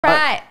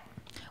Right.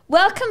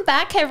 Welcome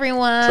back,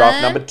 everyone.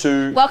 Draft number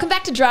 2. Welcome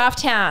back to Draft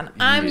Town.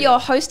 I'm your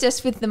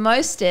hostess with the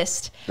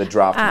mostest. The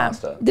Draft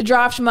Master. The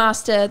Draft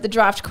Master, the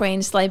Draft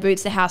Queen, Slay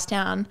Boots, the House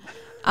Town.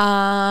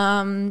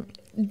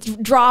 It's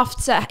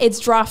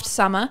draft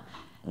summer.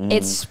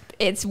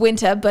 It's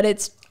winter, but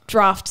it's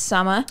draft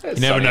summer. You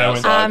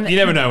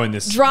never know when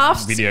this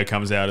video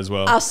comes out as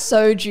well. Are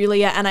so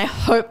Julia, and I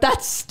hope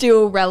that's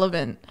still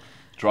relevant.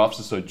 Drafts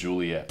are so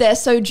Juliet. They're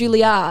so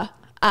Julia.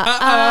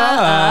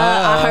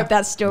 I hope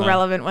that's still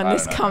relevant when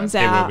this comes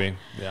out. It will be,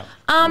 yeah.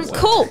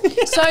 Cool.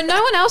 So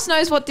no one else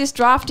knows what this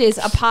draft is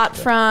apart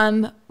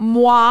from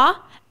moi,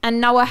 and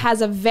Noah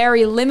has a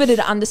very limited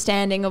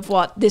understanding of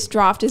what this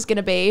draft is going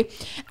to be.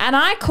 And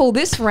I call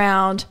this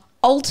round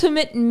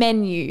Ultimate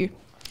Menu.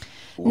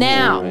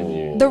 Now,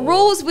 the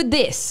rules with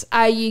this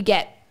are you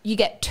get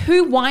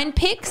 2 wine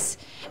picks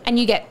and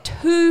you get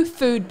 2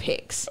 food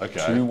picks.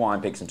 Okay. 2 wine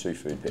picks and 2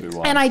 food picks.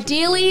 And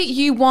ideally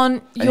you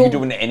want your... And you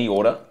do it in any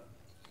order?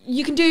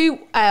 You can do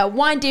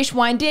wine, dish,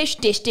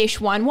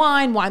 dish, wine,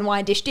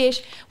 wine,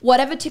 dish,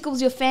 whatever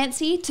tickles your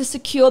fancy to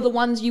secure the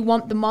ones you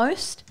want the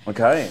most.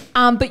 Okay.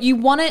 But you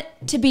want it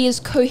to be as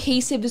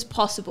cohesive as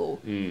possible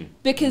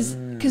because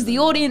the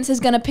audience is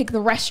going to pick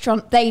the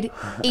restaurant they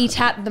eat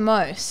at the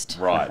most.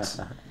 Right.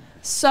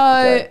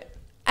 So,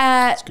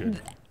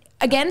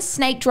 again,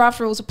 snake draft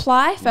rules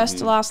apply. First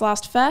to last,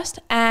 last to first.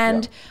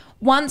 And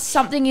once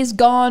something is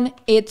gone,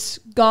 it's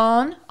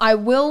gone. I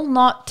will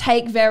not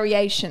take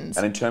variations.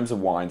 And in terms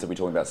of wines, are we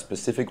talking about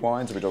specific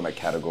wines? Are we talking about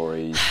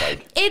categories?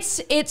 Like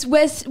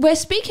we're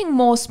speaking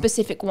more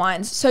specific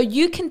wines. So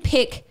you can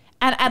pick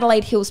an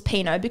Adelaide Hills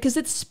Pinot because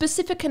it's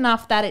specific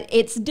enough that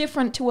it's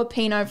different to a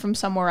Pinot from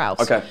somewhere else.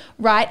 Okay.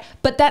 Right?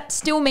 But that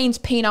still means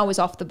Pinot is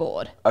off the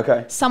board.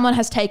 Okay. Someone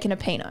has taken a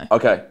Pinot.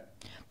 Okay.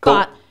 Cool.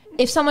 But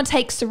if someone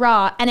takes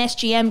Syrah, an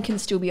SGM can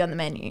still be on the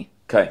menu.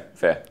 Okay,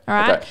 fair. All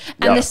right? Okay.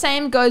 And the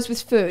same goes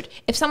with food.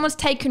 If someone's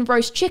taken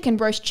roast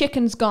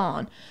chicken's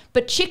gone.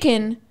 But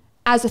chicken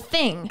as a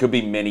thing... Could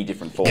be many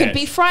different forms. Could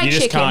be fried chicken. You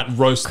just can't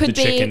roast the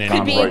chicken.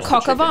 Could be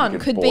coq au vin.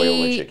 Could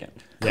be...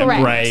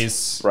 Correct. Braise,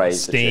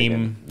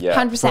 steam,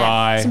 100%.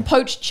 fry. Some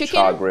poached chicken.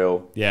 Char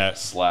grill. Yeah.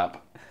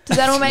 Slap. Does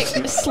that all make...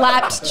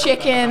 slapped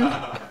chicken...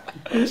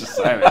 Just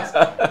saying,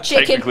 it's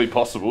technically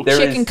possible.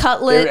 Chicken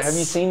cutlets. Have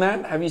you seen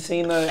that? Have you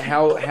seen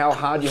how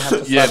hard you have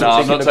to slap Yeah, no,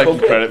 I'm not taking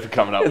cook credit for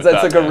coming up with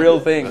that. That's like a real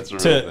thing. That's a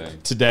real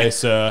thing. Today,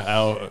 sir,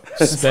 our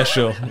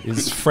special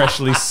is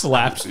freshly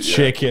slapped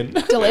chicken.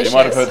 Delicious. You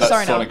might have heard that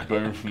Sorry, sonic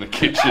boom from the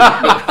kitchen.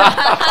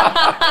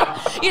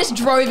 You just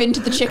drove into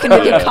the chicken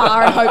with your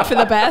car and hoped for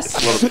the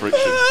best. A lot of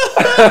friction.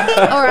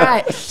 All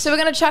right, so we're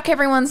going to chuck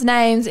everyone's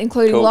names,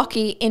 including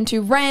Lochie,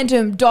 into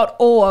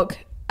random.org.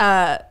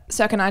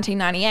 Circa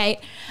 1998,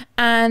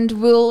 and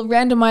we'll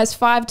randomise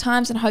 5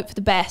 times and hope for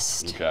the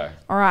best. Okay.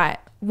 All right.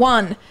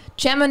 1,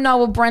 Gemma,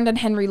 Noah, Brendan,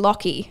 Henry,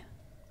 Lochie.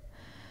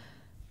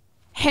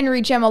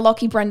 Henry, Gemma,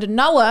 Lochie, Brendan,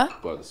 Noah.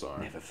 Both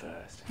sorry. Never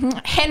first.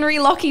 Henry,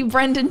 Lochie,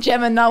 Brendan,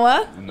 Gemma,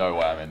 Noah. No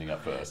way I'm ending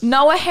up first.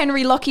 Noah,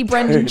 Henry, Lochie,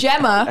 Brendan,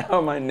 Gemma. How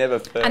am I never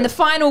first? And the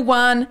final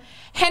one,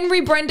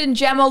 Henry, Brendan,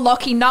 Gemma,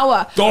 Lochie,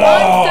 Noah. Oh!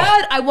 I'm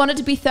third. I wanted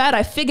to be third.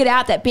 I figured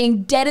out that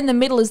being dead in the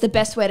middle is the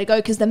best way to go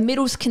because the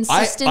middle's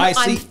consistent.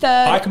 I'm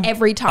third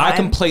every time. I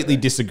completely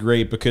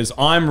disagree because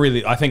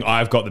I think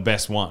I've got the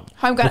best one.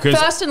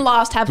 First and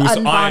last have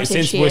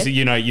advantage here.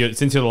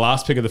 Since you're the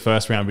last pick of the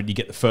first round, but you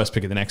get the first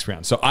pick of the next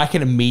round. So I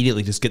can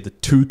immediately just get the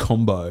 2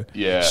 combo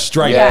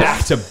straight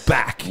back to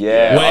back.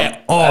 Yeah.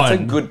 That's a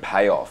good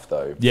payoff,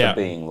 though, for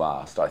being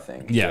last, I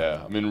think.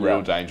 Yeah. I'm in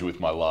real danger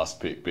with my last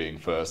pick being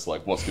first.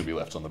 Like, what's going to be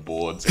left on the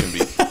board? It's going to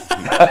be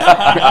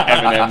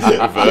M&M's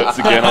and reverts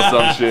again or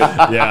some shit.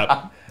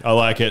 Yeah, I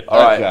like it. All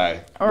right.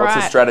 Okay. What's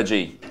the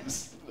strategy?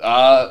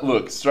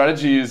 Look,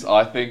 strategy is,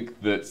 I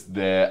think that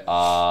there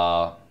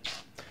are...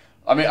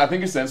 I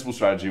think a sensible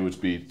strategy would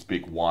be to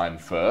pick wine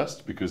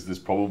first because there's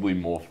probably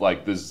more,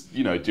 there's,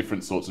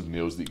 different sorts of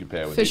meals that you can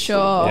pair with each sort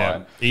of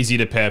wine. Yeah, easy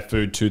to pair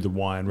food to the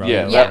wine rather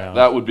than around.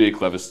 That would be a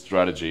clever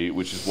strategy,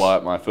 which is why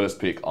at my first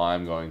pick,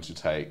 I'm going to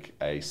take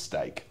a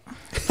steak.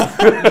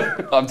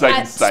 I'm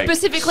taking steak.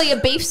 Specifically a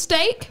beef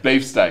steak?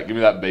 Beef steak. Give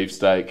me that beef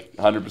steak,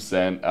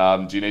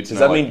 100%. Do you need to know...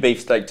 Does that mean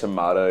beefsteak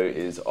tomato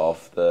is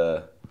off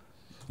the...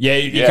 Yeah,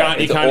 you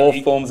can't. All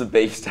forms of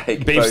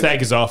beefsteak.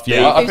 Beefsteak is off.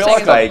 Yeah, I feel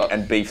like steak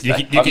and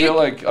beefsteak. I feel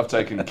like I've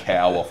taken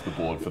cow off the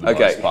board for the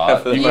most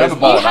part. You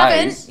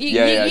haven't.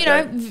 You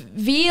know,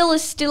 veal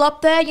is still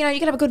up there. You know, you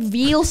can have a good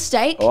veal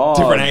steak.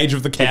 Different age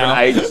of the cow.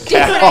 Different age of the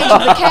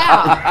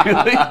cow.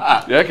 Really?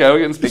 Yeah. Okay, we're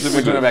getting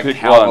specific. We're talking about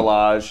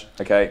cowbellage.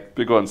 Okay.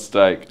 Big one,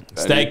 steak.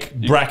 Steak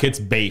brackets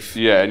beef.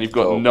 Yeah, and you've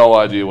got no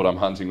idea what I'm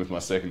hunting with my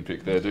second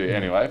pick there, do you?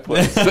 Anyway,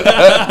 please.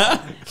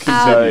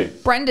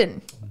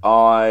 Brendan.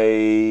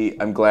 I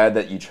am glad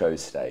that you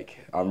chose steak.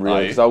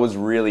 Because I was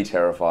really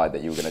terrified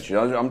that you were going to choose.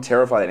 I'm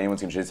terrified that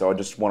anyone's going to choose, so I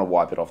just want to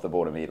wipe it off the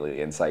board immediately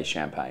and say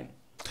champagne.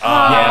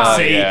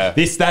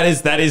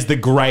 That is the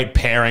great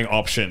pairing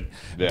option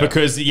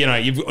because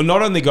you've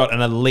not only got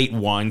an elite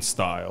wine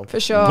style for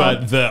sure,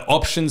 but the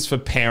options for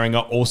pairing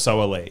are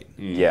also elite.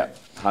 Yeah,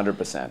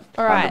 100%.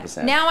 All right,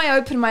 100%. now I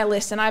open my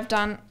list and I've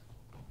done.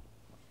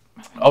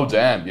 Oh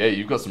damn! Yeah,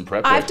 you've got some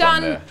prep. I've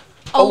done there.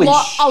 a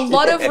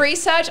lot of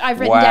research. I've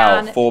written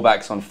down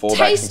fallbacks on fallbacks,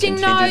 tasting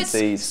and notes.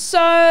 contingencies. So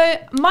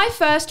my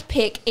first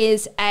pick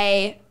is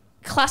a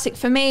classic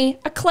for me,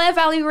 a Clare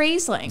Valley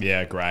Riesling.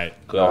 Yeah, great.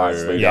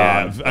 Nicely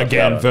Yeah, done.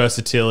 again,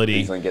 versatility.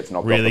 Riesling gets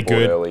knocked really off the board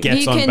good. early.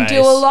 Gets You on can base.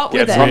 do a lot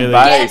with Gets it. on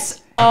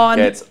base.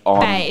 Gets on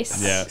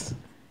base. Yeah.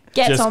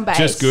 Gets on base.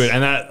 Just good,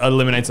 and that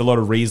eliminates a lot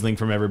of Riesling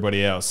from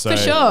everybody else. So For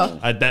sure.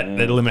 That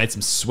eliminates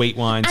some sweet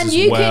wines And as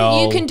you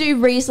well. can do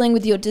Riesling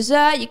with your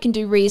dessert. You can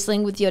do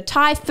Riesling with your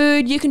Thai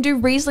food. You can do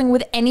Riesling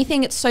with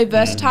anything. It's so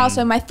versatile.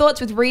 So my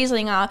thoughts with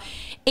Riesling are,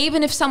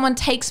 even if someone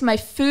takes my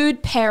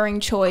food pairing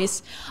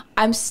choice,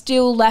 I'm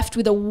still left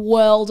with a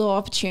world of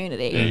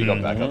opportunity. Yeah, you got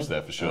backups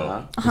there for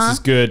sure. This is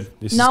good.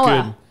 This Noah,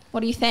 is good. what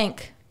do you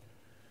think?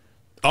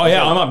 Oh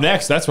yeah, I'm up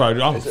next. That's right.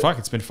 Oh fuck,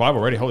 it's been 5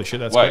 already. Holy shit,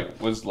 that's Wait, good.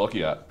 where's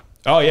Lochie at?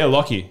 Oh yeah,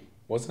 Lochie.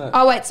 Wasn't it?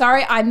 Oh, wait,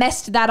 sorry. I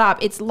messed that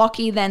up. It's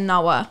Lochie, then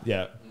Noah.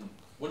 Yeah.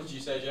 What did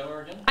you say, Gemma,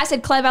 again? I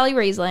said Clare Valley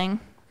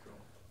Riesling.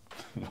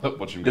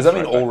 Watch him Does go that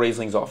mean straight all back.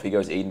 Riesling's off? He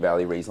goes Eden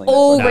Valley Riesling?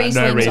 All No, Riesling's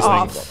no Riesling.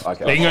 off.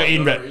 Okay. You can go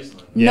Eden.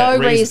 Riesling. No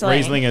Riesling.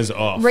 Riesling is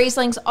off.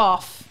 Riesling's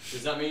off.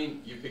 Does that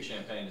mean you pick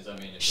champagne? Does that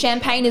mean it's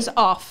Champagne is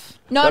off.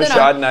 No, No no,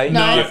 Chardonnay,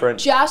 no. different.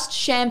 Just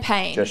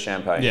champagne. Just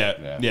champagne.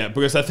 Yeah,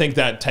 because I think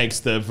that takes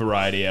the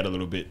variety out a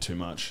little bit too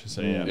much. So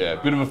yeah. Yeah,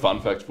 bit of a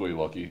fun fact for you,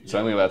 Lochie. It's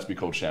only allowed to be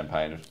called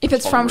champagne If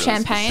it's from a really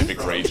Champagne.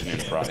 specific region in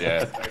front.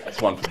 Yeah,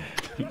 it's one.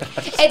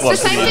 It's the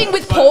same thing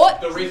with port.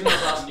 The reason I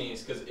was asking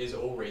is because is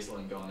all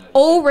Riesling gone?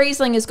 All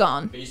Riesling is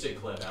gone. But you said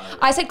Clare Valley.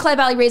 I said Clare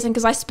Valley Riesling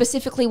because I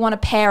specifically want to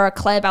pair a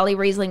Clare Valley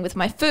Riesling with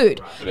my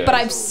food. Yeah. But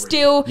I'm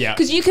still... Yeah.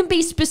 Because you can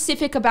be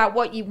specific about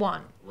what you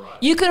want. Right.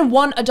 You can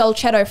want a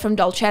Dolcetto from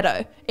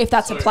Dolcetto, if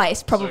that's a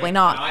place. Probably so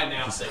not. I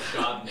now say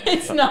Chardonnay.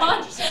 It's and not.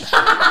 it just says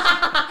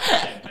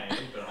champagne,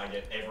 but I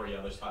get every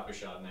other type of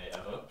Chardonnay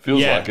ever.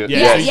 Feels Yeah, like it. yeah.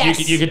 Yeah, So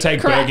yes. you could take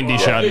Correct. Burgundy I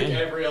pick Chardonnay.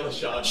 every other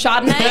Chardonnay.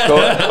 Chardonnay? Cool.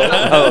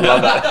 I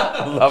love that.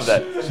 I love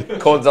that.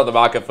 Corden's on the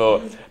market for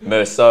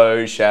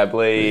Merceau,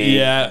 Chablis.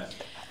 Yeah,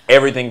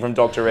 Everything from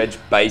Dr. Edge,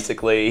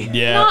 basically.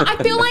 yeah. No,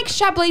 I feel like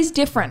Chablis is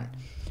different.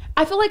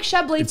 I feel like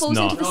Chablis falls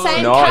not. into the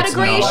same No, it's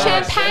category as not.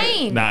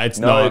 champagne. Nah, it's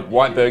No, not.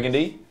 white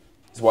Burgundy.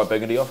 Is white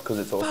Burgundy off? Because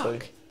it's also...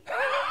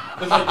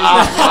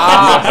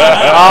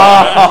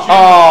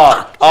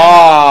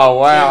 Oh,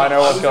 wow. I know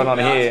what's going on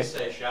here.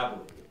 Say Chablis,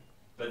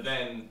 but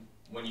then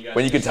when you guys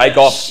When you could just take said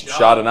off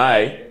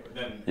Chardonnay.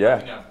 then Yeah. I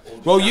can have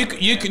all Well,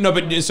 Chardonnay. you can no,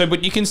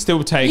 but you can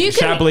still take You can-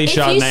 Chablis if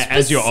you Chardonnay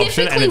as your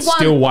option, and it specifically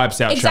still want-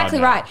 wipes out exactly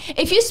Chardonnay. right.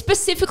 If you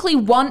specifically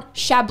want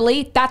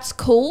Chablis, that's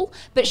cool,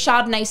 but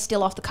Chardonnay's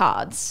still off the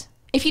cards.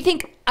 If you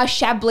think a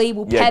Chablis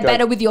will Yeah, pair go-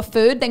 better with your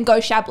food, then go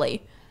Chablis.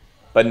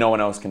 But no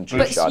one else can choose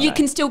But Chardonnay. you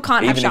can still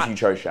can't have Even if Chardonnay. you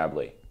chose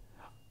Chablis.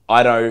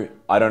 I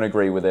don't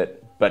agree with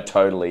it, but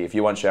totally. If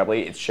you want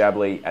Chablis, it's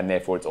Chablis, and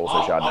therefore it's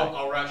also Chardonnay.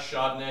 I'll write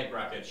Chardonnay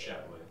brackets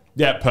Chablis.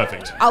 Yeah,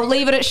 perfect. I'll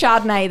leave it at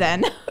Chardonnay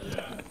then.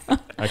 Okay.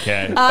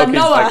 Okay,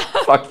 Noah. it's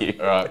like, fuck you.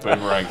 All right,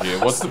 boomerang here.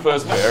 What's the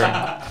first pairing?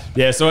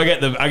 Yeah, so I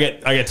get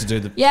to do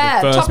the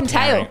Yeah, the first top and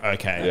tail. pairing.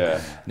 Okay. Yeah.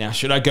 Now,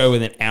 should I go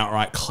with an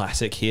outright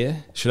classic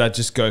here? Should I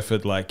just go for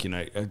like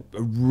a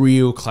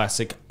real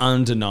classic,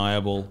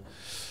 undeniable,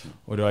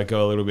 or do I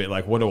go a little bit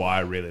like what do I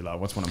really love?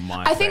 What's one of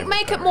my? I think favorite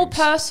make it more pairings?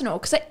 personal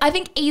because I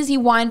think easy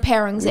wine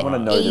pairings wanna are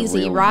know the easy,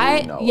 real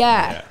right? you, Noah.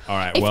 Yeah. Yeah, all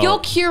right, If well- you're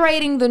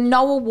curating the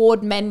No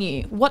Award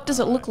menu, what does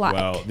it look like?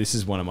 Well, this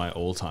is one of my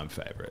all-time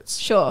favorites.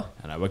 Sure.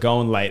 And we're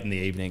going late in the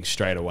evening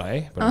straight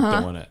away, but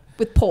I'm doing it.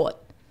 With port.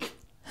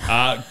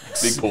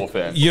 Big poor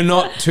fan. You're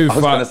not too I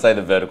was far. going to say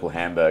the vertical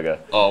hamburger.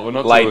 Oh, we're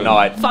not Late doing-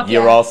 night, Fuck yeah.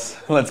 gyros.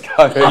 Let's go.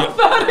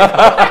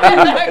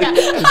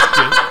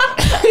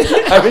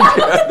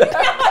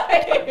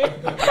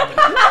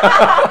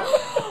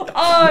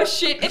 Oh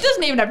shit! It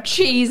doesn't even have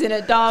cheese in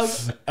it, dog.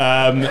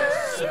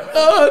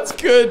 Oh, it's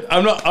good.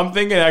 I'm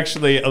thinking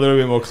actually a little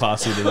bit more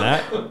classy than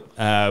that.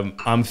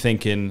 I'm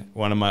thinking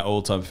one of my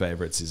all-time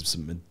favorites is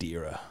some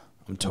Madeira.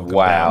 I'm talking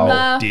Wow.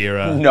 about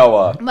Madeira.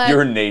 Noah, My-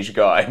 you're a niche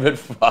guy, but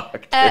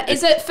fuck.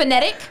 Is it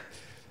phonetic?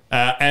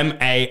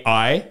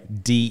 Maidera.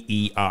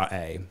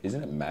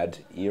 Isn't it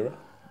Madeira?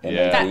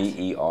 Yeah.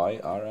 Madeira?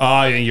 Oh,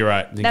 I think you're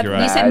right. I think you're You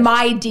right. said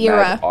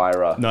Madeira.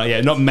 Madeira. No,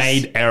 yeah, not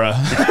maid era.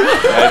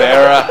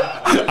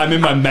 Madeira. I'm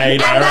in my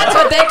maid era. That's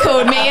what they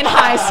called me in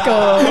high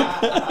school.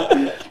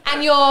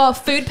 And your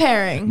food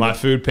pairing. My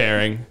food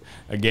pairing,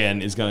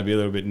 again, is going to be a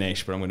little bit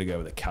niche, but I'm going to go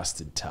with a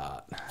custard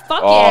tart.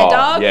 Fuck Oh, yeah,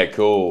 dog. yeah,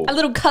 cool. A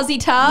little cuzzy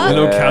tart. A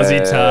little Yeah,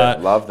 cuzzy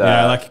tart. love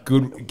that. Like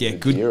good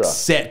Madeira.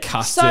 set So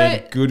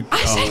custard. Good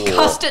I said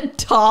custard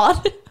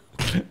tart.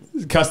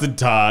 custard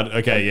tart.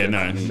 Okay, yeah,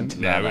 no,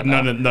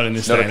 not in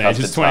this Not day a and age.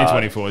 It's custard tart.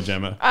 2024,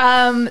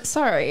 Gemma.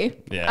 Sorry.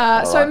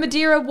 Yeah. So Alright.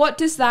 Madeira, what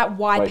does that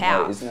wipe Wait,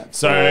 out? no, isn't that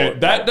So for-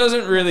 that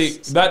doesn't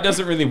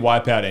really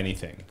wipe out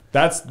anything.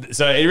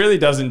 So it really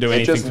doesn't do It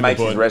anything just for makes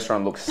the his board.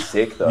 restaurant look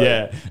sick, though.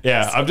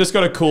 Yeah. I've just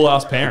got a cool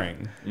ass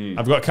pairing.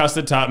 I've got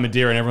custard tart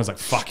Madeira, and everyone's like,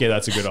 "Fuck yeah,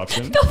 that's a good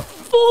option." The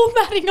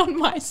formatting on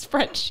my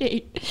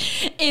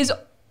spreadsheet is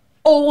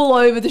all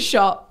over the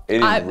shop.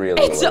 It is really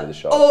all over the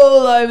shop.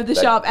 All over the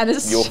shop, and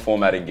it's Your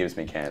formatting gives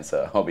me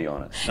cancer, I'll be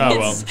honest. Oh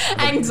well. it's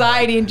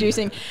anxiety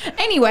inducing.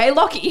 Anyway,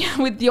 Lochie,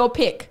 with your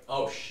pick.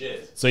 Oh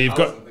shit. So you've I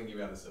got- wasn't thinking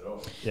about this at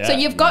all. Yeah. So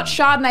you've got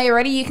Chardonnay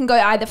already. You can go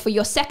either for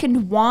your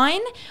second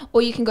wine,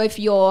 or you can go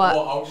for your.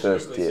 Well, I'll just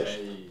First quickly dish.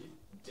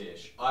 say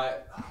dish. I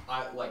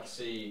like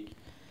see.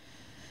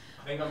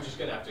 I think I'm just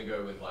gonna have to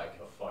go with like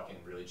a fucking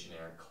really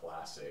generic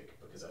classic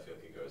because I feel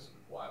like it goes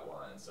with white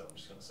wine. So I'm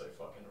just gonna say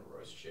fucking a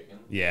roast chicken.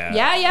 Yeah,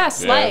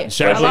 slay. I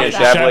Chablis, love Yeah,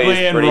 that. Chablis Chablis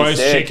is and pretty roast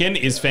sick. chicken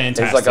is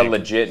fantastic. It's like a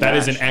legit That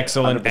is an match,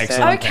 excellent 100%.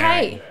 pairing.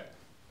 Okay.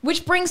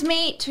 Which brings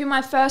me to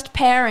my first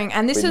pairing,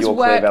 and this With has your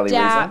Clare worked Valley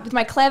out Riesling? with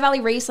my Clare Valley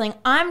Riesling.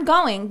 I'm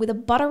going with a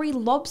buttery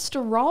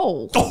lobster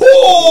roll.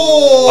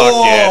 Oh,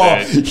 Fuck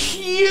yeah, dude.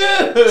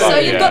 yeah. So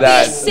you've got the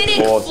That's acidic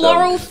awesome.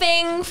 floral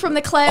thing from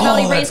the Clare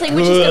Valley that's Riesling,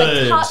 which is going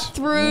good. to cut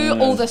through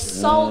all the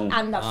salt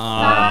and the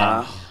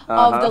fat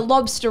of the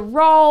lobster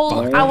roll.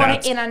 I want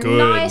That's it in a good.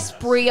 nice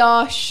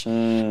brioche,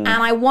 and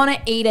I want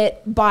to eat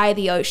it by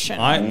the ocean.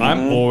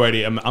 I'm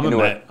already. I'm Into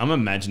it.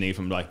 imagining if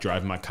I'm like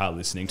driving my car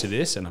listening to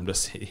this, and I'm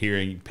just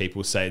hearing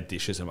people say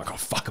dishes. I'm like, oh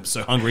fuck, I'm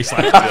so hungry. It's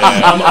like,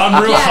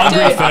 I'm real Yeah,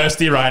 hungry, dude.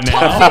 thirsty right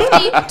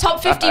now.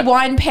 Top 50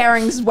 wine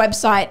pairings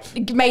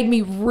website made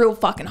me real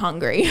fucking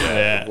hungry.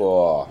 Yeah,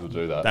 Whoa. We'll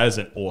do that. that is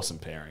an awesome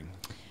pairing.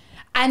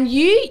 And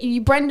you,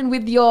 Brendan,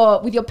 with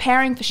your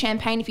pairing for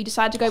champagne, if you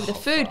decide to go with the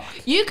food,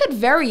 you could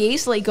very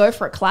easily go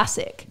for a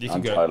classic. You can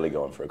I'm go. totally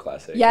going for a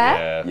classic.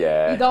 Yeah?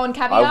 Yeah. You going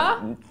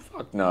caviar?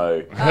 Fuck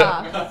no.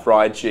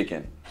 Fried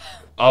chicken.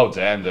 Oh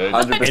damn, dude.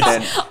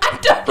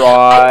 100%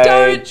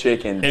 fried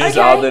chicken. It is-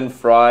 Southern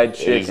fried It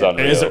is chicken.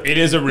 unreal. It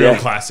is a real Yeah.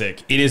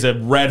 classic. It is a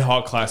red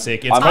hot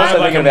classic. It's I'm kind also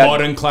of like a thinking about-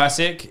 modern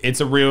classic.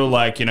 It's a real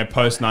like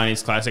post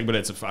 90s classic, but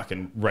it's a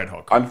fucking red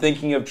hot. I'm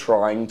thinking of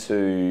trying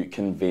to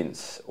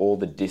convince all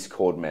the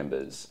Discord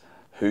members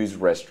whose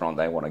restaurant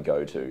they want to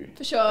go to.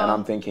 For sure. And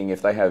I'm thinking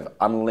if they have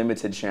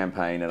unlimited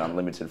champagne and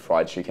unlimited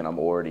fried chicken, I'm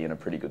already in a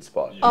pretty good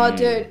spot. Oh,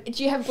 dude,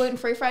 do you have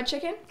gluten-free fried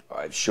chicken?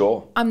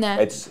 Sure. I'm there.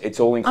 It's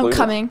all included.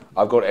 coming.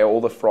 I've got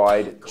all the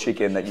fried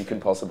chicken that you can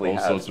possibly All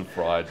have. sorts of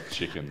fried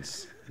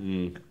chickens.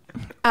 So,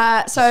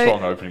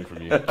 Strong opening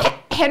from you.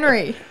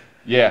 Henry,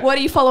 Yeah. what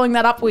are you following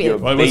that up with? Your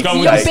Well, let's beef go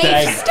with Your the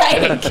steak. beef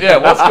steak. steak. Yeah,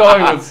 what's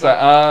going with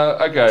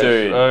okay.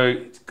 Dude, So,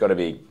 it's gotta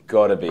be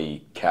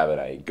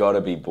Cabernet,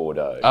 gotta be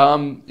Bordeaux.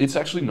 it's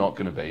actually not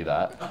going to be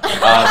that.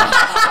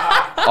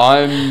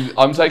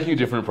 I'm taking a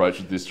different approach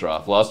with this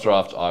draft. Last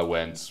draft, I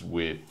went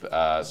with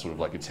sort of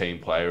like a team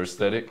player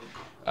aesthetic.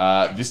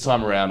 This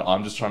time around,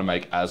 I'm just trying to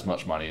make as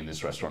much money in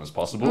this restaurant as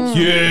possible.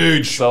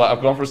 Huge. So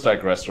I've gone for a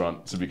steak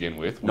restaurant to begin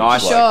with. which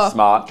Nice, is Sure.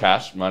 smart.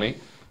 cash money.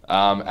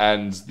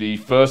 And the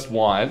first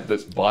wine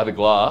that's by the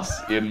glass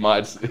in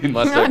my steak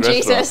restaurant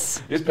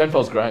Jesus. is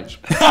Penfolds Grange.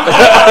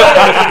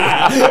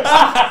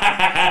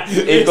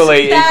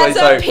 Equally. That's a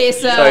So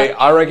pisser.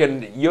 I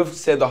reckon you've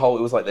said it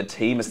was like the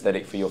team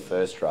aesthetic for your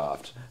first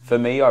draft. For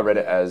me, I read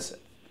it as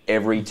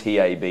every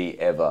TAB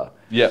ever.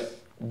 Yep.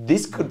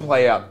 This could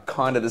play out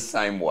kind of the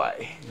same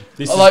way.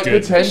 This is Like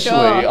good. potentially,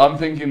 sure. I'm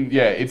thinking,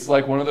 yeah, it's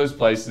like one of those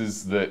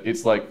places that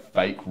it's like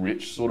fake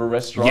rich sort of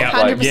restaurant. Yeah.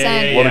 Like, 100%. Yeah,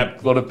 a yeah.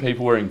 lot of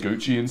people wearing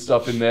Gucci and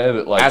stuff in there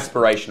that like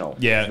Aspirational.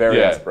 Yeah. Very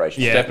yeah, aspirational.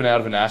 Yeah. stepping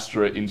out of an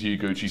Astra into your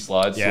Gucci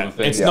slides sort Yeah, of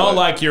thing. it's Yeah. not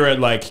like you're at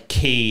like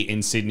Key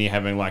in Sydney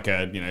having like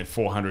a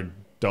 $400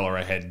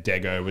 a head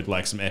Dego with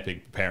like some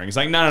epic pairing. It's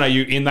like no,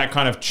 you're in that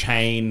kind of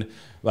chain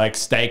like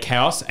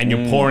steakhouse and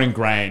you're pouring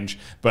Grange,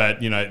 but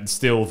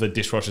still the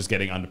dishwasher's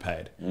getting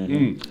underpaid.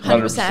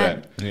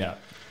 100%. Yeah,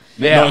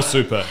 Now, no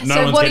super, no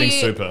So one's what getting do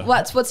you, super.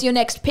 What's your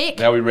next pick?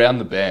 now we round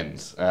the bend.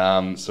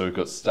 So we've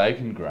got steak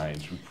and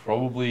Grange. We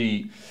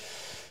probably.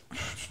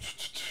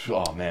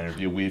 Oh man, it'd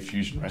be a weird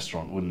fusion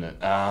restaurant, wouldn't it?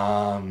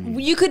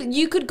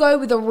 You could go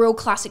with a real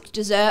classic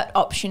dessert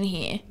option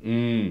here.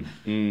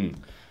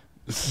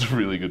 This is a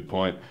really good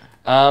point.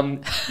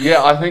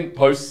 Yeah, I think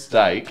post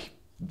steak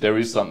there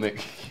is something.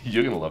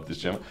 You're gonna love this,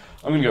 Gemma.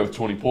 I'm gonna go with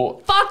Tawny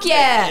Port. Fuck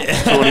yeah!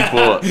 Tawny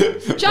Port.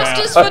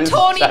 Justice Wow. for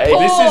Tawny This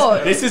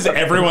Port. This is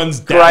everyone's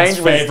dad's Grange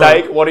with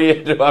favorite. steak. What do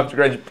you do after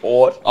Grange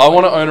Port? I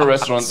want to own a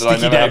restaurant that I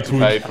Sticky never have dad to food.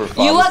 pay for a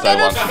You Father's are Day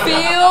gonna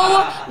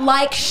one. feel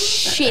like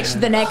shit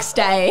the next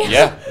day.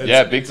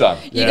 Yeah, big time.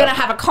 You're Yeah. gonna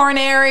have a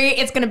coronary.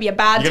 It's gonna be a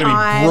bad You're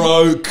time.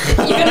 gonna be broke.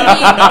 You're gonna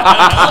be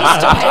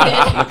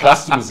constipated. The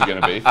customers are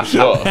going to be for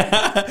sure.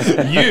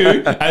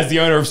 You, as the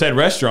owner of said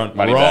restaurant,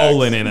 Money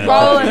rolling bags. in it.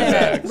 Rolling in it.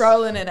 Bags.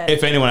 Rolling in it.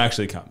 If anyone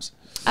actually comes.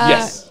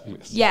 Yes.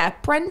 Yeah,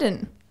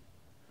 Brendan.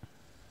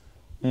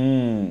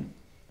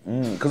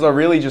 Because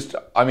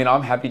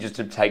I'm happy just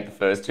to take the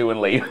first two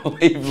and leave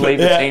the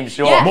Yeah. team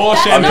short. Yeah, More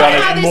that's champagne,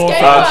 not how this more game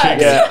fried works. chicken.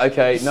 Yeah,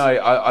 okay. No,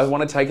 I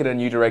want to take it a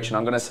new direction.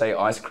 I'm going to say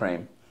ice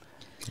cream.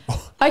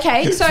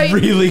 Okay, so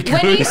really good.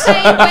 when you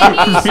say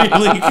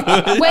Really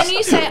good. when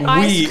you say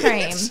ice Weird.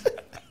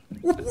 cream,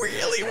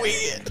 really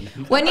weird.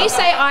 When you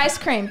say ice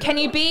cream, can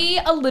you be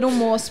a little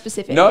more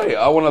specific? No,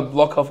 I want to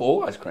block off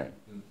all ice cream.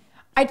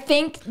 I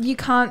think you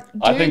can't do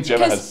I think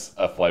Gemma 'cause has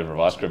a flavour of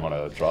ice cream on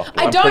her draft.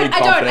 I I'm don't. pretty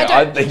confident.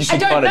 I think she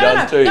kinda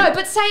does too. No,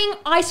 but saying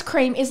ice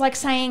cream is like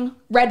saying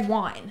red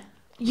wine.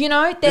 You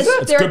know, there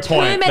That's a are good too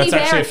point. many That's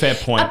actually a variants. fair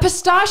point. A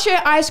pistachio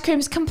ice cream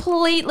is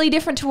completely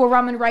different to a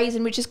rum and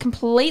raisin, which is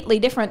completely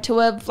different to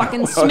a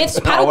fucking Smith's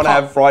I paddle want to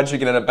pop. have fried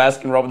chicken and a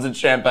Baskin Robbins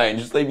champagne.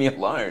 Just leave me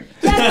alone.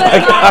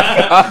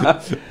 Yeah,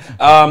 but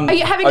are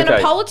you having a okay.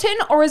 Neapolitan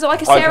or is it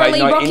like a Sara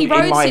Lee Rocky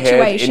Road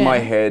situation? In my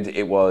head,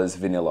 it was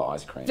vanilla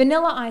ice cream.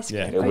 Vanilla ice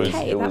cream. Yeah,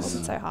 Okay, it that was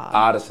wasn't so hard.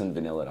 artisan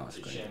vanilla ice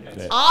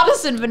cream.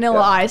 Artisan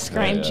vanilla ice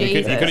cream. You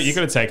Jesus.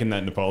 could have taken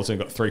that Neapolitan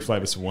and got 3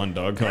 flavors for one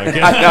dog. Like,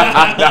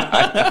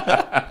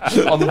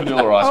 On the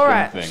vanilla ice All cream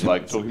right. thing,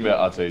 like talking about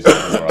artisan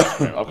vanilla ice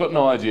cream, I've got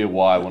no idea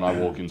why when I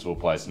walk into a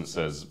place and it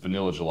says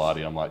vanilla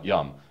gelati, I'm like,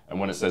 yum. And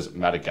when it says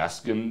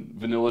Madagascan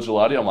vanilla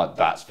gelati, I'm like,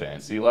 that's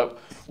fancy. Like,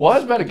 why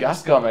is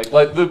Madagascar make...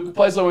 Like, the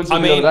place I went to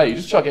the other day, you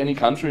just chuck any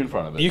country in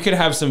front of it. you could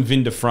have some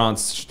Vin de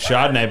France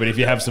Chardonnay, but if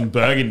you have some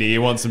Burgundy,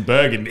 you want some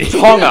Burgundy.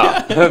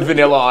 Tonga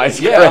vanilla ice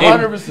cream. Yeah,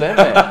 100%,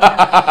 man.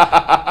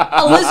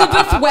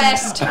 Elizabeth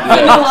West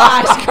vanilla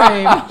ice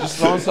cream. Just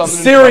throwing something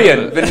Syrian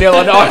in front of it.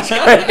 vanilla ice cream.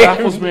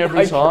 Baffles me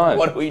every time.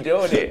 What are we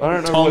doing here? I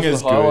don't know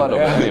Tonga's what's the highlight of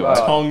good. it anyway.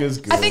 Tonga's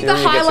good. I think the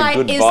Syria gets a highlight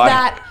good is vibe.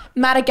 that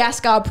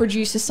Madagascar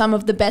produces some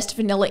of the best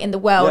vanilla in the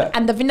world, Yeah.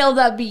 and the vanilla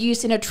that would be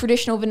used in a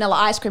traditional vanilla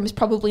ice cream is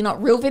probably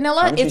not real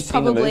vanilla. Haven't you It's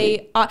seen the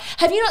probably.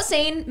 Have you not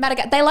seen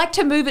Madagascar? They like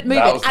to move it,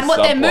 That was and the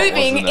what they're subplot,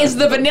 moving wasn't it? is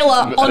the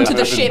vanilla onto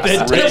the ships to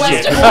the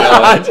Western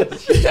world.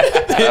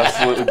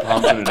 Absolutely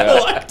pumping it I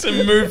out. like to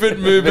move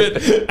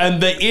it, and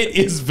the it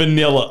is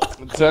vanilla.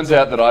 It turns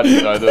out that I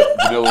didn't know that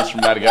vanilla's from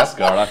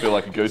Madagascar, and I feel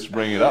like a goose for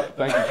bringing it up.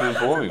 Thank you for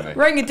informing me.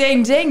 Ring a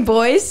ding ding,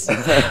 boys.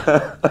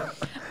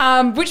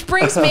 Which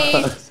brings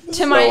me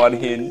to my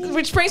unhinged.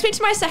 which brings me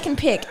to my second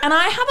pick, and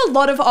I have a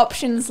lot of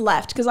options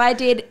left because I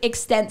did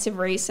extensive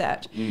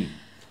research.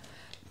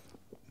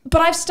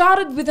 But I've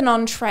started with an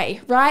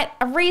entree, right?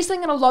 A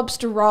Riesling and a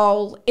lobster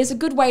roll is a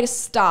good way to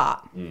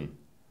start.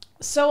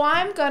 So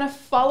I'm going to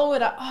follow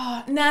it up.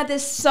 Oh,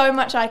 there's so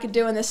much I could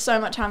do and there's so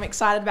much I'm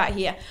excited about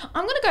here.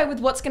 I'm going to go with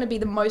what's going to be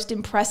the most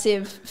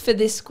impressive for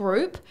this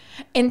group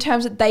in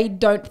terms that they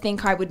don't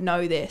think I would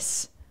know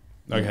this.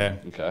 Okay.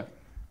 Okay.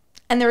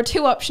 And there are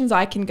 2 options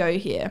I can go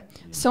here.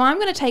 So I'm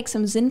going to take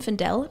some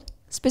Zinfandel,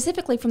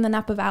 specifically from the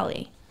Napa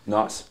Valley.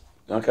 Nice.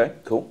 Okay,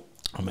 cool.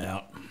 I'm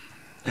out.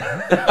 You're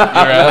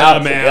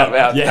out. I'm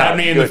out. You had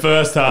me in the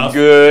first half.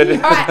 Good. All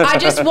right, I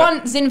just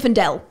want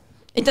Zinfandel.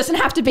 It doesn't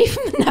have to be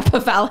from the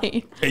Napa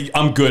Valley.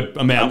 I'm good.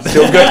 I'm out.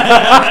 Still good.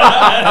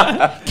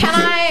 Can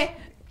I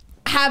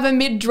have a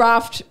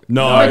mid-draft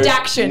No.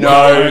 redaction?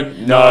 No.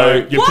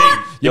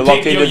 What? You're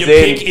locked into your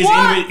Zen. pick is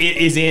What?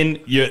 in.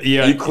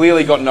 You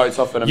clearly got notes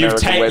off an American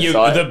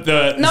website.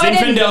 The No, I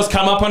didn't. Zinfandel's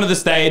come up onto the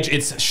stage.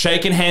 It's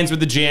shaking hands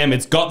with the GM.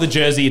 It's got the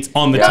jersey. It's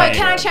on the No, table.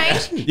 can I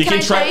change? You can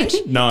trade.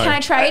 change? No. Can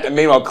I trade? And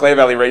meanwhile, Clare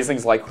Valley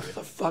Riesling's like, who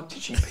the fuck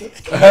did she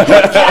pick? No,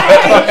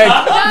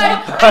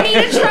 I need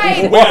a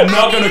trade. We are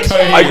not going need to a code.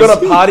 trade. I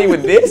got a party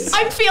with this?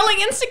 I'm feeling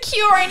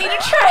insecure. I need a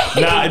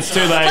trade. Nah, it's too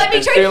late. Let me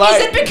It's trade. too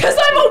late. Is it because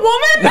I'm a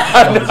woman?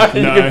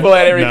 You No, can pull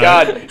out every no.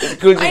 card. It's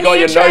good you I got need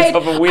your a trade. notes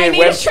off a I weird need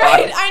a trade.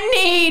 website. I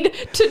need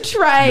to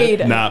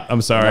trade. Nah,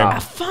 I'm sorry. Nah.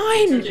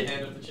 Fine. Your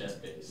hand off the chess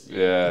piece.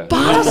 Yeah.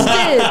 Bastards.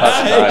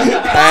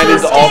 Hand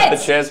is off the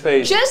Bastards. chess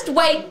piece. Just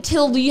wait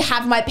till you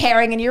have my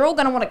pairing and you're all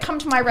going to want to come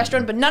to my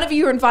restaurant, but none of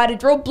you are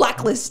invited. You're all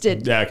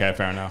blacklisted. Yeah, okay,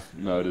 fair enough.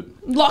 Noted.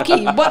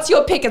 Lochie, what's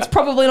your pick? It's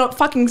probably not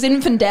fucking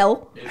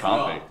Zinfandel. It's Can't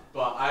not, be.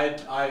 but I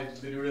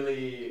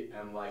literally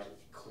am like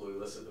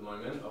clueless at the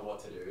moment of what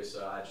to do,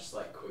 so I just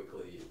like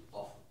quickly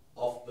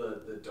off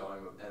the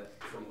dome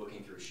from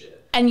looking through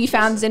shit. And you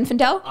found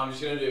Zinfandel? I'm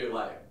just gonna do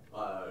like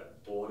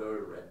Bordeaux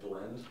red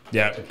blend.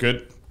 Yeah,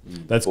 good.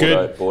 That's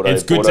Bordeaux, good. Bordeaux,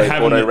 It's good Bordeaux, to have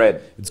Bordeaux in the,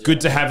 red. It's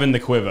good to have in the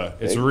quiver.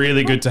 It's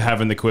really good to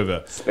have in the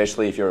quiver.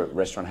 Especially if your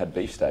restaurant had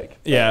beefsteak.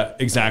 Yeah,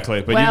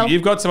 exactly. But Well-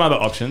 you've got some other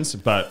options,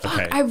 but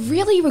okay. I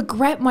really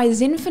regret my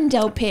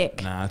Zinfandel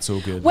pick. Nah, it's all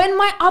good. When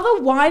my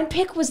other wine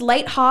pick was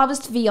Late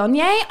Harvest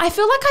Viognier, I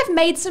feel like I've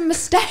made some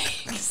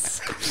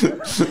mistakes.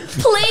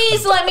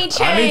 Please let me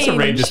change. I need to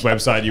read this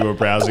website you were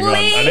browsing on.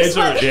 I need Please to,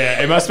 let me-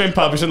 yeah, it must have been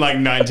published in like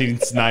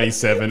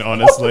 1997,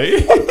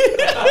 honestly.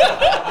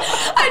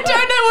 I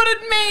don't know what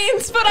it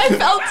means, but I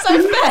felt so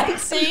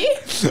fancy.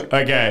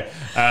 Okay.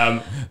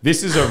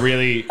 This is a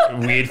really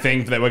weird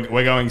thing that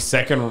we're going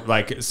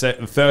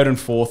third and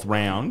fourth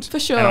round. For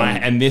sure.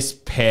 And this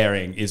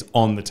pairing is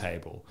on the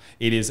table.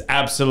 It is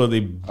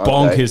absolutely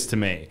bonkers to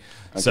me.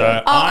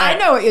 So I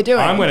know what you're doing.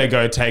 I'm going to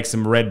go take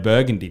some red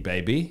Burgundy,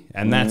 baby,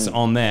 and that's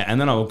on there. And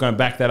then I'm going to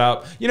back that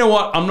up. You know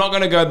what? I'm not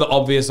going to go the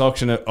obvious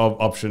option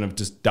of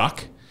just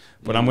duck,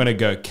 but I'm going to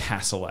go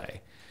Cassoulet.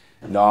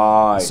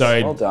 Nice.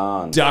 So well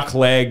done. duck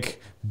leg,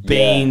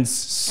 beans,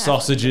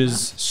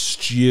 sausages,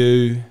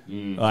 stew,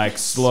 like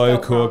slow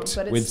Spelt cooked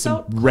wrong, but with it's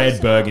some spelt red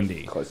close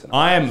Burgundy. Close enough.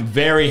 I am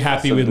very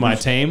happy with my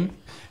team.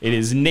 It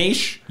is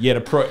niche, yet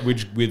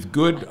with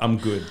good. I'm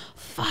good.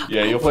 Fuck.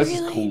 Yeah, your place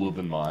really? is cooler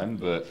than mine,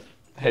 but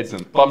heads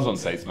and bums on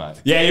seats, mate.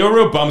 Yeah, you're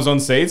real bums on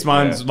seats.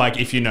 Mine's Yeah. like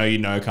if you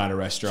know kind of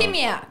restaurant. Hear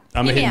me out.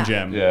 I'm a Hear me hidden out.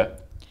 gem. Yeah.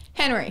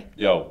 Henry,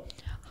 Yo.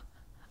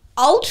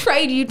 I'll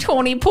trade you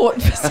Tawny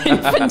Port for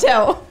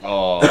Zinfandel.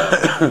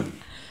 Oh.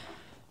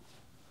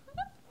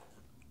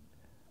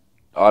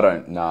 I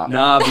don't. Nah.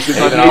 Nah, because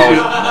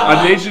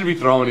I need you to be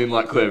throwing in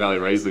like Clare Valley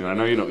Riesling. I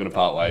know you're not going to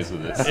part ways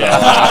with this. So.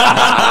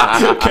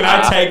 Can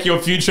I take your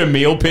future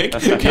meal pick?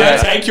 Can I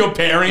take your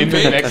pairing In the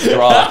pick? next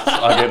draft,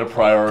 I get a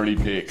priority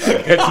pick.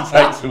 I get to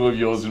take 2 of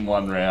yours in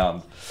 1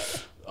 round.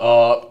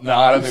 No,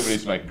 I don't think we need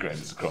to make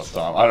agreements across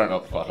time. I don't know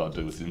what the fuck I'll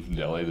do with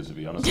Zinfandel either, to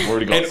be honest. I've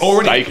already got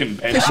steak and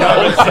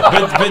Penfolds.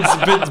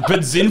 but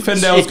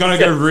Zinfandel's going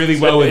to go really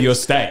well with your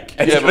steak.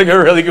 It's gonna go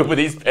really good with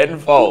these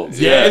Penfolds.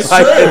 Yeah, it's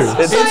Like, true.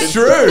 it's- It's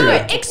true.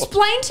 No,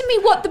 explain to me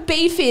what the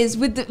beef is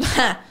with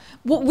the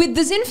with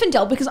the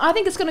Zinfandel, because I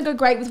think it's going to go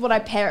great with what I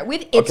pair it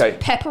with. It's Okay.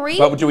 peppery.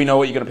 But do we know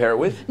what you're gonna pair it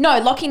with? No,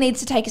 Lochie needs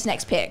to take his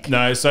next pick.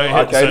 No, so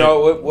Okay, so,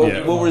 no, we'll,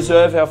 yeah. we'll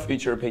reserve our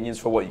future opinions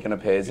for what you're gonna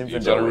pair You've done a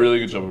Zinfandel with. really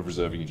good job of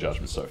preserving your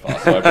judgment so far,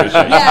 so I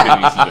appreciate you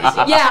continuing to do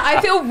so. Yeah,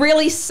 I feel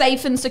really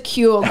safe and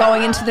secure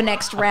going into the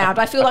next round.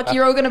 I feel like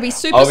you're all going to be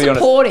super I'll be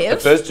honest, supportive. the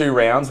first 2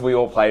 rounds we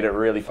all played it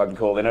really fucking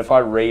cool. Then if I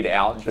read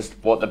out just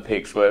what the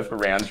picks were for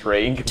round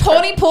 3,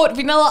 Tawny Port,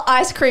 vanilla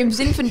ice cream,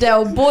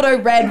 Zinfandel, Bordeaux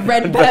red,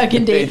 red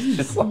Burgundy. It's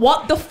just like-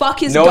 What the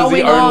fuck is Noah's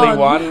going the only on?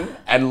 one,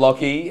 and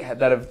Lochie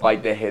that have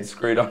like their heads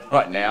screwed on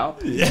right now.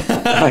 What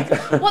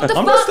the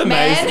I'm fuck, just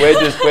amazed.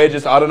 man? We're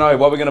just I don't know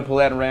what we're gonna pull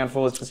out in round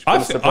 4. It's just I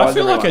gonna feel, surprise I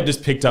feel like I everyone.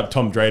 just picked up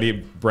Tom Brady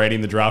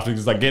in the draft. It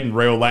was like getting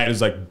real late. It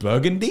was like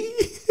Burgundy.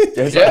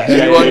 Yeah,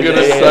 anyone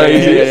gonna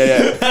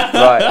say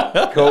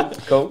Right,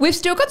 cool. We've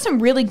still got some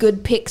really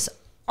good picks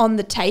on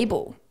the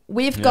table.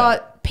 We've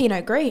got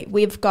Pinot Gris.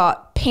 We've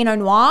got Pinot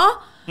Noir.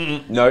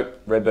 Nope,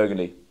 red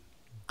Burgundy.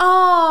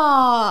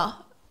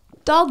 Ah,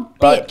 dog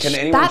But bitch. can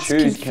anyone That's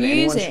choose? confusing. Can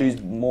anyone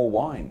choose more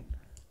wine?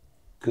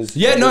 Because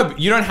Yeah, no, but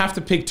you don't have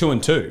to pick 2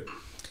 and 2.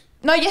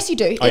 No, yes you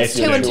do. Oh, It's yes,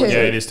 you 2 and do. 2. Yeah,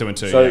 it is 2 and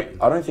 2. So yeah.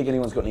 I don't think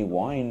anyone's got any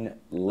wine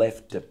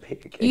left to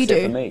pick You except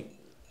do. for me.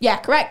 Yeah,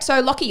 correct.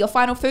 So, Lochie, your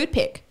final food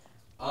pick.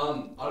 I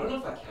don't know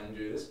if I can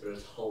do this, but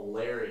it's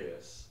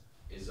hilarious.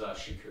 Is a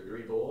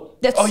charcuterie board.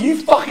 That's Oh, you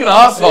fucking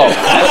asshole! What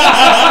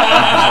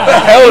the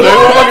hell, dude?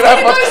 What am I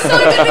gonna It's have? so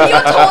good with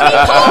your Tawny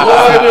Port. What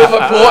do I do with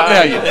my port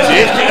now, you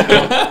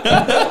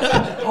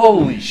dick?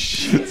 Holy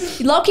shit.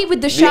 Lochie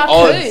with the odds.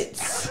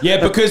 charcutes. Yeah,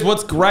 because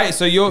what's great,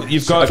 so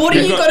you've got... What are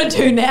you've you got to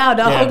do now,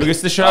 dog? Yeah,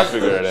 because the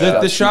figure it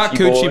out. the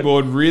Charcuterie charcuterie board.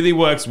 board really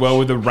works well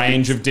with a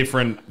range of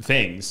different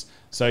things.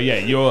 So yeah,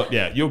 you're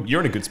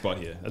in a good spot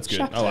here. That's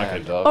good. I like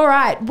it. All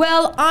right.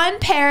 Well, I'm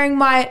pairing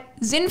my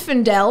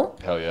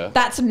Zinfandel. Hell yeah.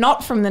 That's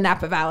not from the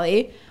Napa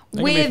Valley. Think of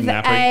me With from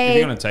Napa. If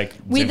you're gonna take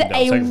with Zinfandel,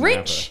 take a it from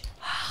rich,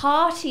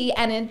 hearty,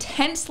 and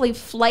intensely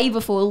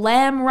flavorful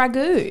lamb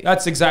ragu.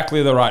 That's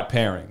exactly the right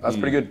pairing. That's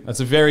pretty good.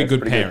 That's a very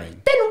good pretty good.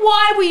 pairing. Then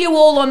why were you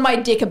all on my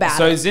dick about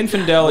So it?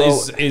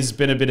 Zinfandel is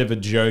been a bit of a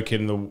joke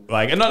in the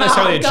and not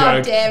necessarily a God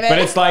joke, damn it. but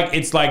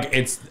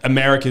it's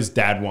America's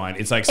dad wine.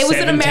 It's like It was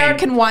an 17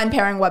 American wine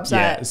pairing website.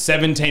 Yeah,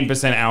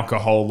 17%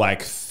 alcohol,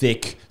 like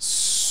thick,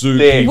 soupy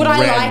Thick. Would I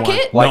red like wine.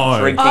 it? Like No.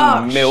 drinking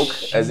Oh, milk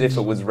as if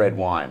it was red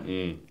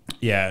wine.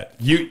 Yeah,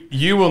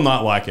 you will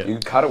not like it. You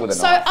cut it with a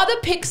So knife. other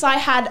picks I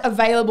had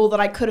available that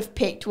I could have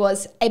picked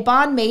was a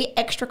banh mi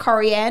extra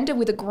coriander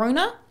with a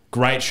gruner,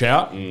 Great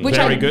shout. which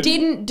Very I good.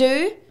 didn't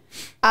do.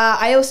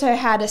 I also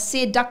had a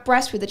seared duck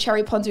breast with a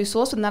cherry ponzu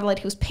sauce with an Adelaide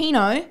Hills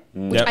Pinot,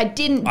 which Yep. I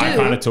didn't do. I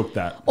kind of took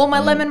that. Or my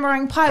lemon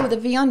meringue pie with a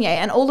Viognier,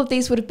 and all of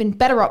these would have been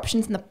better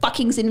options than the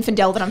fucking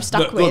Zinfandel that I'm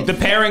stuck with. Look, the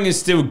pairing is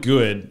still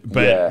good,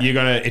 but Yeah. you're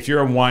gonna if you're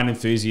a wine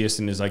enthusiast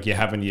and is like you're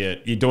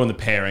doing the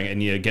pairing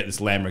and you get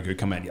this lamb ragu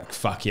come out, you're like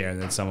fuck yeah,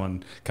 and then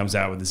someone comes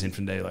out with this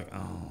Zinfandel, you're like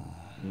oh.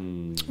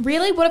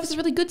 Really? What if it's a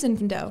really good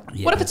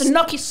Zinfandel? What if it's a Yes.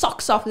 knock your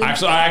socks off? I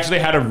actually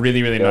had a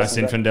really nice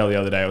Zinfandel. Zinfandel the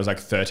other day. It was like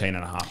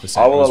 13.5%.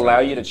 I It will was allow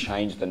really you to good.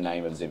 change the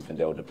name of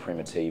Zinfandel to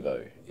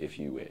Primitivo if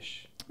you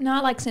wish. No,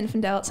 I like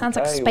Zinfandel. It sounds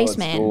like Hey, well, it's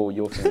Spaceman. all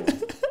your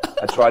thing.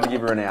 I tried to give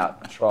her an out.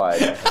 I tried.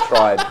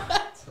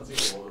 Sounds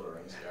like Lord of the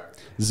Rings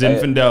character.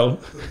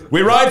 Zinfandel.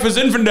 We ride for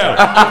Zinfandel.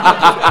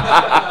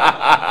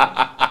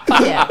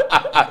 Yeah.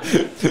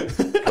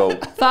 Cool.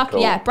 Fuck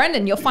Cool. yeah.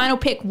 Brendan, your final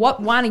pick.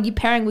 What wine are you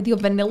pairing with your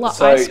vanilla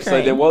So, ice cream?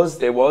 so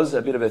there was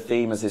a bit of a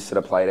theme as this sort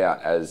of played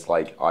out, as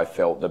like I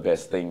felt the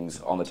best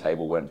things on the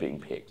table weren't being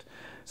picked.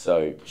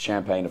 So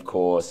champagne, of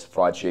course,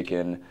 fried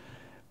chicken.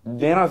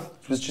 Then I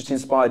was just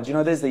inspired. You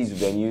know, there's these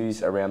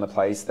venues around the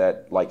place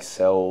that like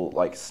sell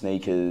like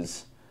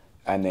sneakers,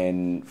 and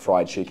then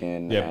fried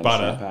chicken Yeah, and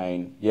butter.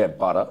 champagne. Yeah,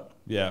 butter.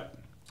 Yeah.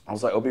 I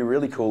was like, it would be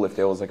really cool if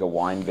there was like a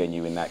wine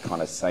venue in that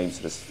kind of same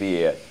sort of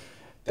sphere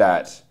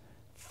that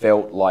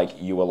felt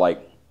like you were like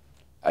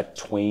a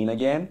tween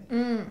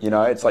again. You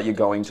know, it's like you're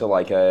going to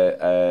like what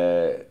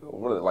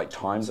are they, like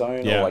time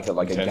zone Yeah. or like a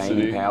Intensity.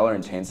 gaming power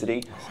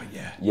intensity. Oh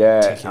yeah.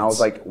 Yeah, Tickets. and I was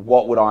like,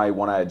 what would I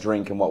want to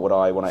drink and what would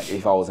I want to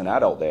if I was an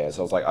adult there?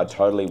 So I was like, I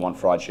totally want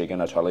fried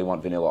chicken, I totally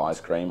want vanilla ice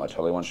cream, I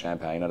totally want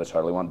champagne, and I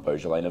totally want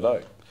Beaujolais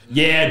Nouveau.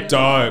 Yeah,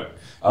 dope.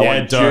 I Yeah,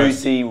 want dope.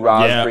 juicy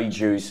raspberry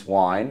juice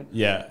wine.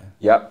 Yeah.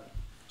 Yep.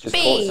 Just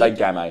B. call it, say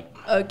Gamay.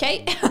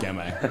 Okay.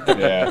 Gamay.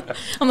 Yeah.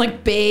 I'm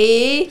like,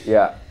 B.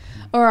 Yeah.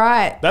 All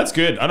right. That's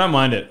good. I don't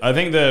mind it. I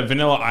think the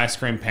vanilla ice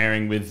cream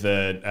pairing with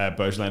the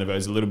Beaujolais Nouveau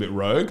is a little bit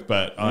rogue,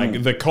 but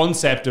like the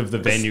concept of the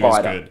venue is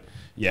spider. good.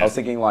 Yeah. I was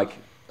thinking like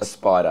a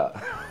spider.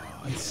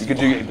 You could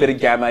do a bit of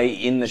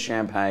Gamay in the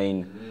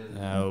champagne,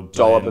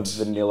 dollop of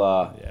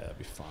vanilla. Yeah, that'd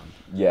be fun.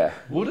 Yeah.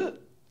 Would it?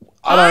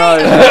 I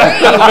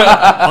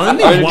don't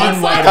know. Only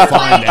one way to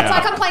find It's like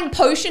out. I'm playing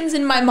potions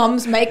in my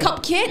mum's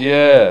makeup kit.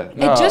 Yeah.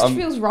 No, It just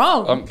feels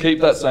wrong.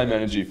 Keep that same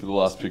energy for the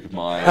last pick of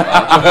mine.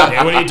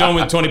 Yeah, what are you doing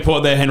with Tawny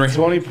Port there, Henry?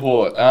 Tawny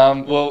Port.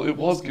 Well, it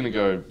was going to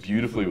go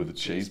beautifully with the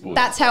cheese board.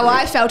 That's how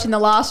I felt in the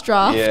last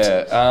draft.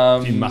 Yeah.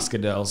 A few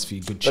muscadels, a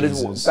few good But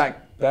cheeses.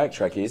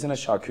 backtrack here, isn't a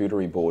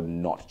charcuterie board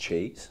not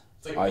cheese?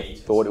 like I meat.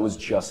 thought it was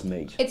just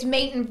meat, It's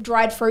meat and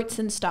dried fruits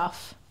and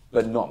stuff.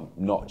 but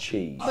not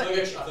cheese. I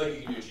feel like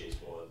you can do a cheese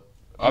board.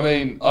 I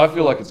mean, I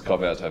feel like it's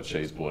cop out to have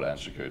cheese board and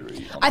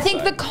charcuterie. I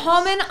think the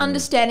common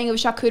understanding of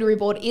charcuterie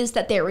board is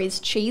that there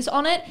is cheese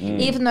on it,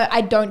 even though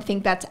I don't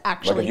think that's Like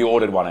actually. if you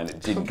ordered one and it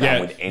didn't come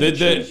Yeah, with any the cheese.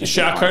 you'd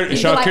be like,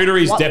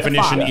 charcuterie's what the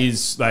definition fuck?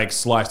 is like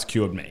sliced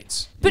cured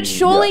meats. But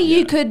surely yeah.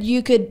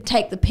 you could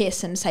take the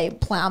piss and say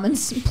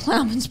plowman's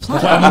plum.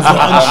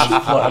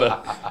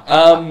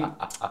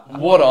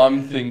 What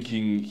I'm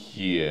thinking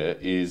here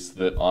is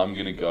that I'm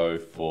going to go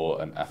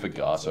for an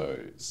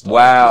affogato style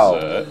Wow.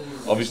 dessert.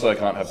 Obviously, I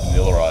can't have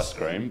vanilla ice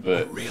cream,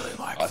 but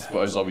I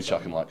suppose I'll be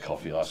chucking like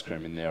coffee ice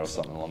cream in there or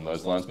something along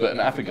those lines. But an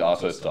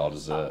affogato style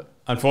dessert.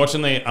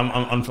 Unfortunately,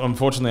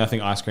 unfortunately, I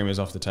think ice cream is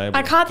off the table.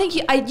 I can't think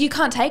you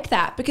can't take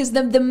that because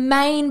the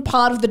main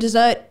part of the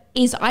dessert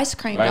is ice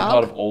cream. Main dog.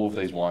 part of all of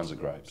these wines are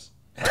grapes.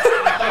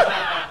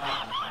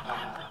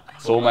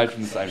 It's all made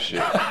from the same shit.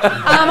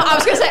 I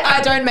was going to say I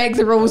don't make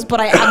the rules,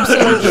 but I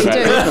absolutely do.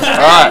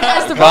 Alright,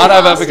 As the can't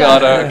have broadcaster.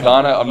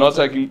 affogato. I'm not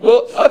taking.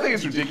 Well, I think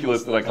it's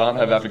ridiculous that I can't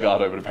have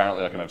affogato, but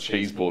apparently I can have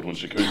cheese board when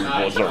charcuterie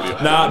board's already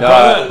on. Nah, No,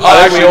 brother,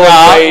 I think we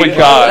all we agreed.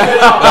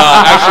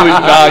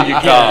 can't. You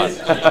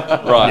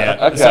can't. Right.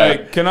 yeah.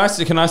 Okay.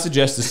 So can I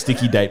suggest a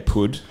sticky date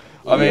pud?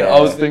 I mean, Yeah.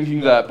 I was thinking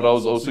that, but I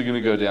was also going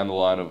to go down the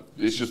line of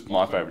it's just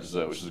my favorite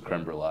dessert, which is a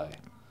creme brulee.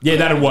 Yeah,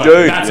 that'd work.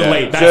 Dude, That's yeah.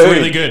 elite. That's Dude,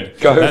 really good.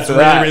 go That's for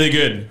really, that. really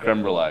good.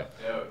 Creme brulee.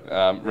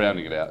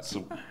 Rounding it out.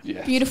 So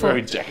yeah, Beautiful.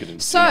 Very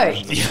decadent. So,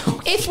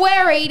 if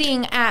we're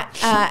eating at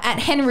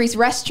Henry's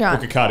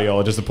restaurant, A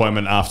cardiologist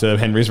appointment after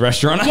Henry's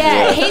restaurant.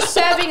 yeah, he's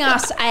serving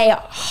us a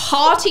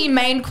hearty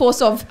main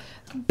course of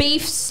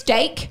beef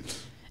steak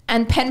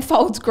and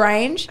Penfolds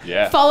Grange,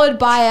 Yeah. followed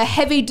by a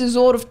heavy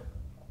dessert of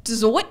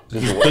Dessert. a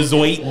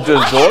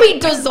heavy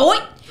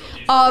dessert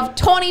of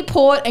Tawny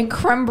Port and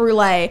creme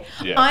brulee.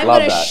 Yeah. I'm Love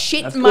gonna that.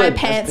 shit That's my good.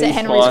 pants That's at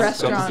Henry's fine.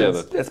 restaurant. Comes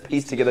together. That's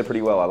pieced together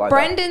pretty well. I like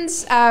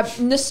Brendan's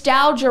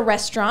nostalgia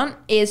restaurant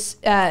is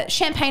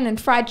champagne and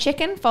fried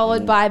chicken,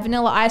 followed by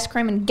vanilla ice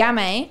cream and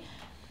gamay.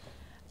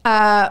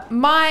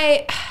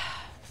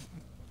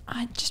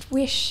 I just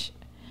wish.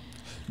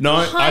 No,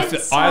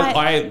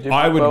 Hindsight.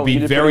 I would Well, be you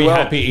did very pretty well.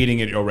 happy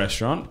eating at your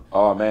restaurant. that.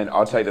 Oh man,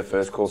 I'll take the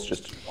first course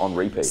just on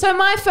repeat. So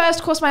my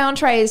first course, my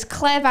entree is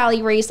Clare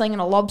Valley Riesling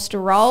and a lobster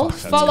roll,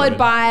 followed good.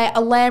 by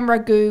a lamb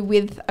ragout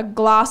with a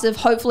glass of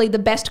hopefully the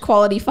best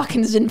quality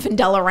fucking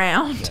Zinfandel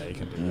around. Yeah, you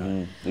can do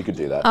that. You could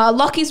do that.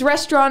 Lochie's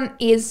restaurant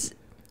is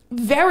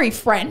very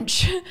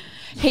French.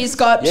 He's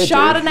got Yeah, dude.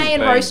 Chardonnay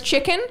and Bang. roast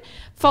chicken,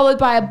 followed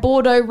by a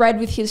Bordeaux red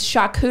with his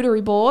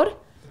charcuterie board.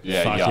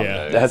 Yeah, Fuck yum,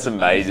 yeah. dude. That's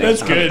amazing.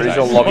 That's I'm good. pretty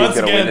sure Once Lockie's going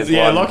to again, win this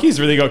yeah, one. Lockie's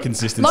really got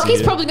consistency. Lochie's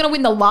here. probably going to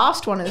win the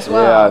last one as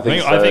well. Yeah, I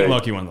think I think so.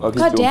 Lockie won the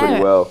Lockie's God doing damn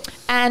pretty it. well.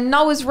 And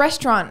Noah's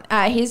restaurant,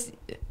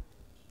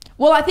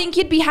 well, I think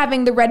you'd be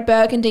having the red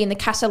Burgundy and the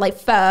Cassoulet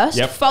first,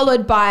 Yep.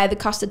 followed by the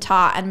Custard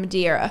Tart and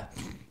Madeira.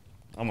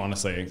 I'm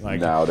honestly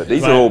like Nailed it.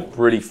 These like- are all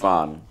pretty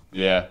fun.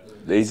 Yeah.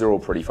 These are all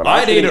pretty fun.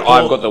 I'd I think eat it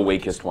I've all- got the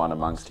weakest one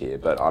amongst here,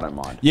 but I don't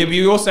mind. Yeah, but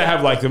you also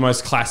have like the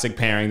most classic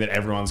pairing that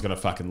everyone's gonna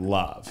fucking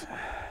love.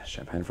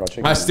 Champagne fried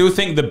chicken. I still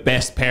think the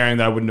best pairing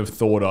that I wouldn't have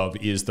thought of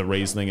is the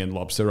Riesling and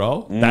lobster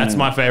roll. That's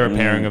my favorite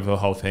pairing of the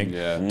whole thing.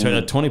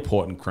 Yeah. Tawny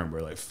Port and creme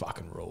brulee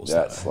fucking rules.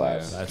 That though.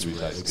 slaps. That's really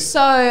good.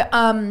 So,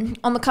 on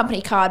the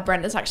company card,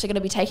 Brenda's actually going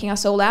to be taking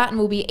us all out, and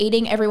we'll be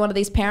eating every one of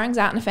these pairings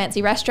out in a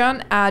fancy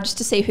restaurant, just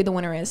to see who the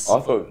winner is. I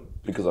thought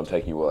because I'm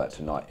taking you all out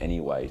tonight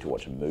anyway to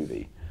watch a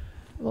movie.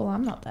 Well,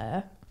 I'm not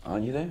there.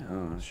 Aren't you there?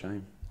 Oh, that's a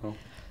shame. Well,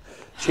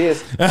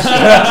 cheers. Well,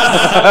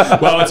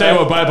 I'll tell you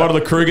what, buy a bottle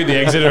of Krug at the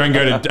Exeter and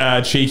go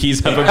to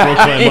Cheeky's up in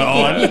Brooklyn. We're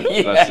on.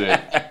 That's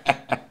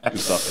it. Good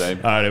stuff, team.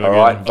 All right, All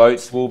right,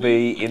 votes will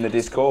be in the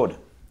Discord.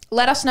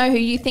 Let us know who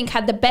you think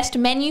had the best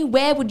menu.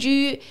 Where would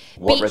you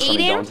What be restaurant are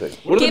eating? you going to?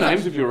 What are the Give-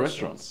 names of your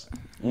restaurants?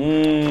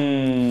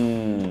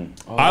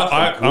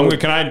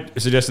 Can I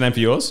suggest a name for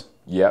yours?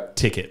 Yep,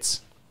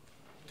 Tickets.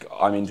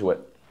 I'm into it.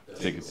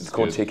 Tickets. It's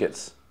called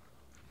Tickets.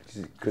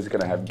 Because it's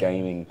going to have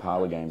gaming,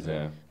 parlour games in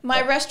Yeah. it.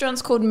 My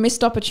restaurant's called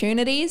Missed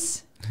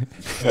Opportunities.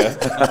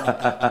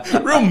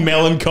 Real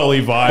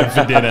melancholy vibe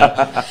for dinner.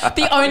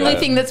 The only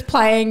thing that's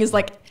playing is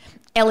like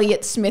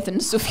Elliot Smith and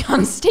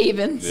Sufjan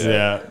Stevens.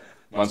 Yeah.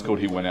 Mine's called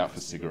He Went Out for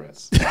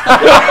Cigarettes.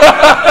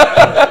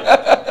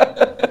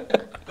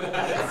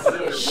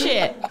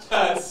 Shit.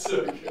 That's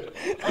so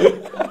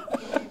good.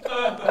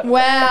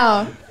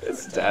 Wow.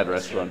 It's a dad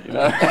restaurant, you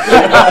know. Wow.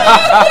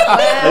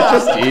 It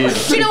just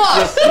is. Do you know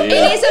what?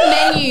 It is a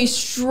menu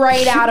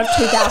straight out of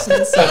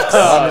 2006.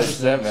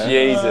 100%, man.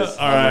 Jesus.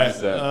 All right.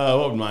 100%.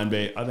 What would mine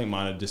be? I think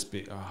mine would just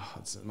be.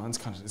 Mine's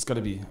kind of. It's got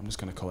to be. I'm just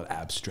going to call it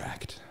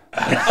abstract.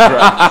 And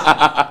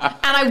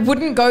I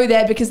wouldn't go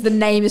there because the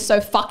name is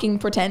so fucking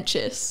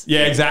pretentious.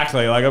 Yeah,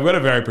 exactly. Like I've got a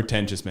very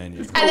pretentious menu.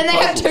 And then they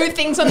have 2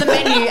 things on the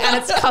menu, and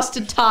it's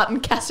custard, tart,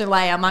 and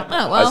cassoulet. I'm like,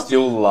 oh well. I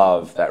still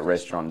love that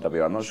restaurant in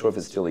W. I'm not sure if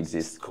it still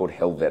exists, called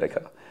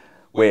Helvetica,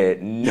 where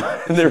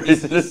there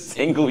isn't a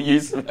single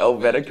use of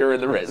Helvetica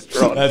in the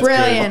restaurant. That's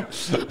Brilliant.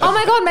 Oh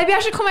my god, maybe I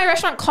should call my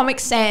restaurant Comic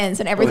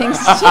Sans, and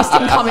everything's just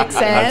in Comic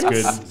Sans.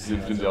 That's good.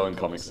 Zinfandel and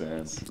Comic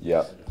Sans.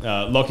 Yep.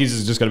 Lockie's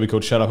is just going to be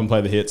called Shut Up and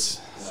Play the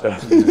Hits. C'est la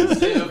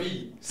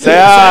vie.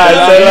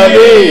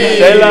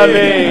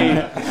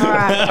 All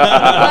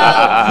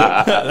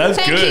right. Well, That's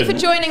thank good. you for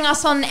joining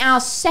us on our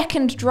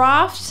second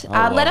draft.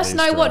 I Let love us these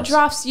know what drafts.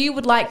 drafts you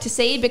would like to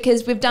see,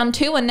 because we've done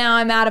 2 and now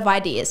I'm out of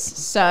ideas.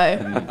 So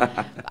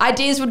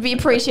ideas would be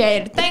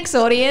appreciated. Thanks,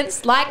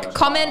 audience. Like,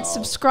 comment,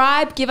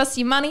 subscribe, give us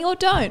your money or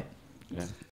don't. Yeah.